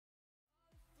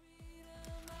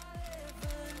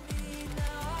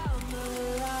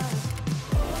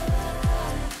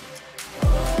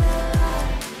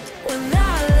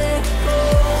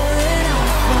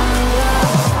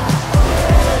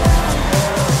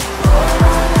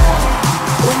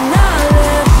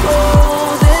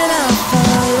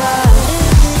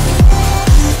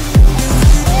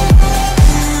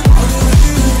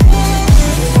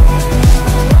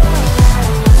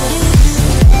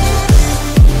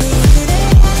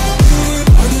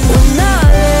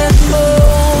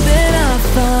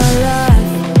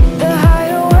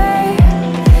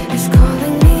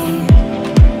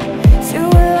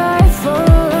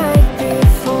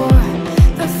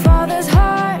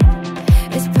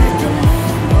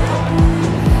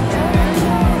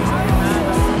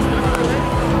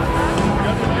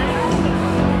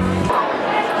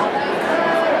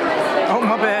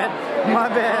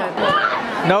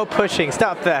pushing.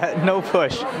 Stop that. No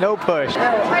push. No push.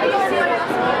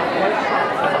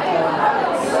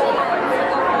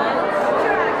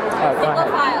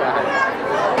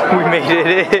 We made it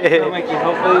in.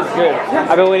 Hopefully it's good.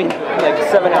 I've been waiting like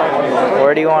 7 hours.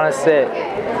 Where do you want to sit?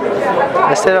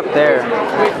 Let's sit up there.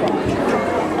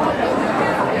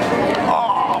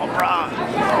 Oh, bro.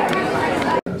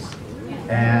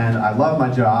 And I love my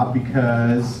job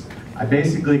because I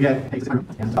basically get.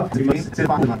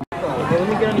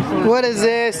 What is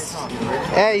this?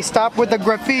 Hey, stop with the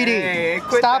graffiti. Hey,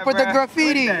 stop with the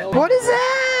graffiti. What is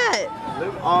that?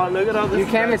 Oh, look at all this. You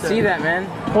can't even see that, man.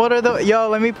 What are the? Yo,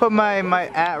 let me put my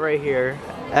at right here.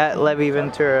 At Levy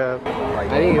Ventura. I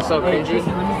think it's so cringy.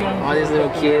 All these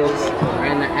little kids are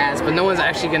in the ass, but no one's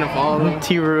actually gonna follow them.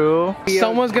 T-Roo.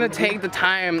 Someone's gonna take the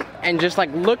time and just like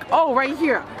look. Oh, right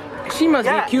here. She must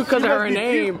be cute because of her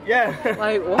name. Yeah.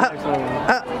 Like what?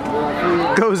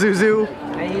 Go Zuzu.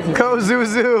 Go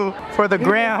Zuzu for the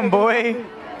gram, boy.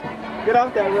 Get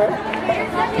off that, bro.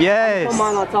 Yes. Come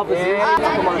on top of Zuzu.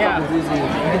 Come on top of Zuzu.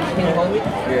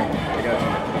 Here, I got you.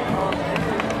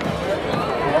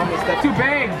 That's too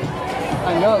big.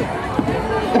 I know.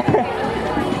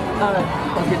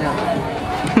 Let's get down.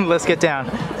 Let's get down.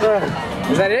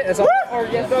 Is that it? That's all? Or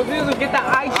yes, so Zuzu, get that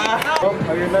ice.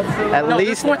 At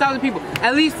least 4,000 people.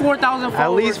 At least 4,000 followers.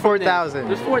 At least 4,000.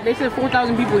 They said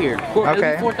 4,000 people here. Okay. At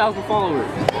least 4,000 followers.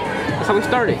 That's how we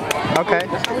started. Okay.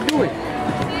 That's how we do it.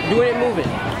 Doing it, moving.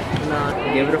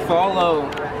 Give it a follow.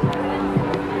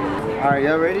 Alright,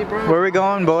 y'all ready, bro? Where we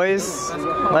going, boys?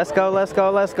 Let's go, let's go,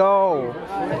 let's go.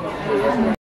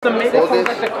 Hold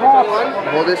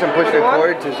this and push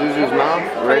record to Zuzu's mouth.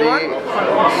 Ready,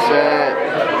 set,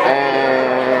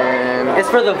 and... It's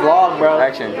for the vlog, bro.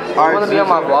 Action. You want to be on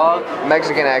my vlog?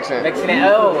 Mexican accent. Mexican,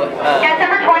 oh. Desk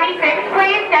number 26,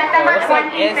 please. Desk number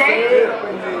 26.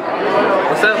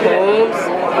 What's up, Holmes?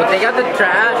 But they got the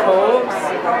trash, Holmes.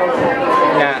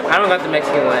 Yeah, I don't got the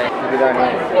Mexican way.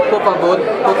 Por favor,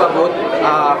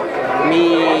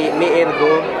 mi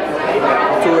ergo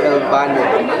to el baño.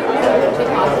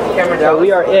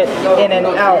 We are in and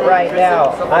out right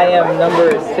now. I am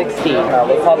number 60. We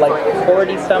called like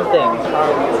 40 something.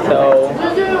 So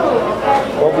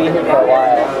we'll be here for a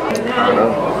while.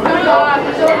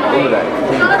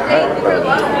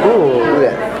 Ooh, look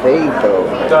at that fade though.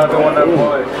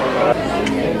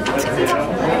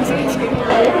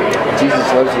 Jesus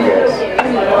loves you guys, and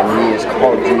He has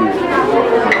called you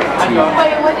to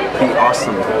be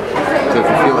awesome. So if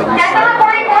you feel like you Desk number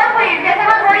 44, please. Desk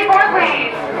number 44,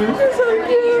 please. You're so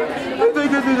cute. I think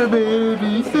I did a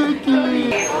baby. So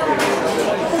cute.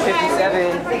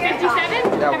 57.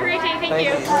 57? Have a great day, thank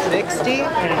you. 60?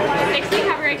 60,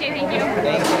 have a great day, thank you.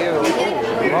 Thank you.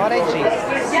 Lord Jesus.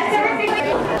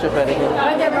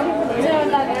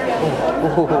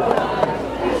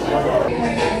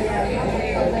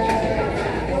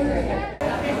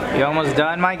 You almost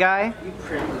done, my guy?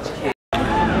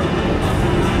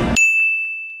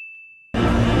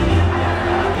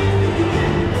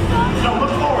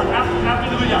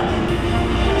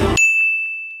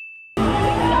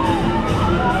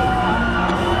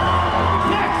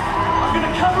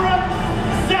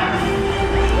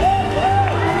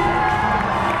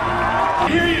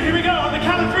 Here we go, on the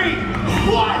count of 3.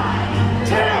 1,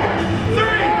 2, 3.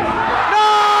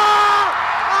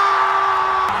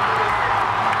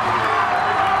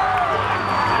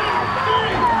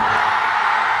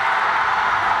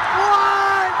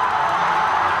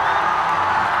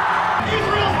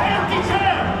 Israel's empty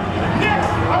chair. Next,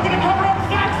 I'm going to cover up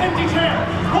Zach's empty chair.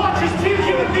 Watch as 2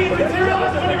 human beings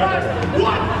materialize on your eyes.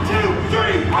 1, 2,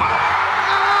 3.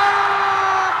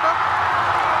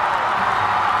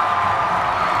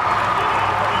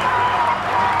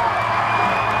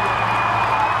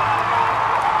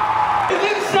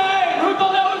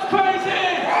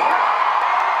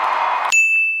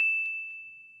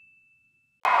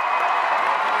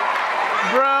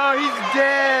 Bro, he's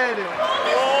dead.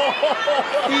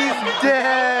 He's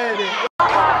dead.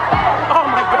 Oh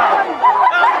my god.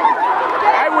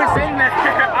 I was in there.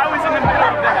 I was in the middle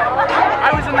of that.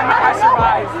 I was in the middle. I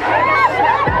survived.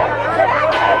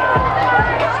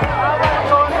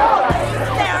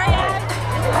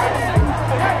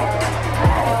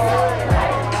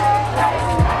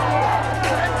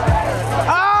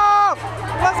 Oh!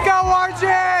 Let's go, RJ!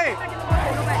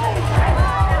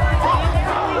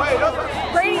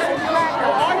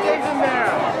 RJ's in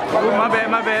there. Ooh, my bad,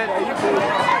 my bad.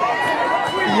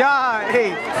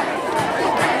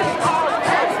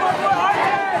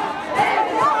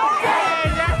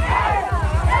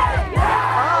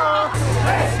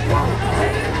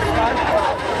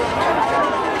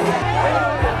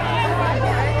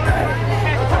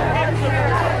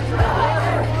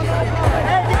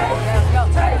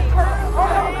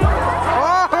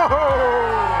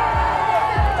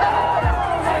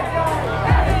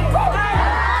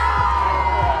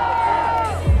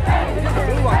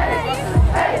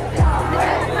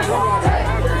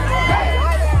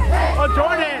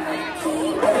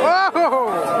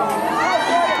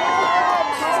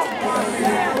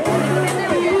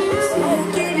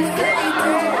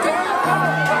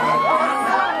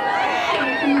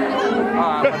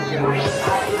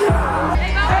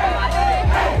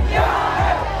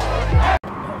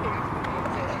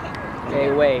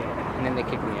 Gay way, and then they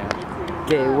kicked me out.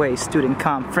 Gateway Student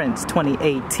Conference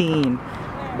 2018.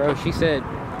 Bro, she said,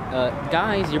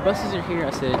 guys, your buses are here. I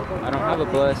said, I don't have a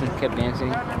bus, and kept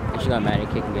dancing. And she got mad and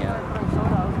kicked me out.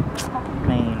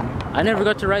 Man. I never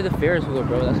got to ride the Ferris wheel,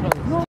 bro. That's what I was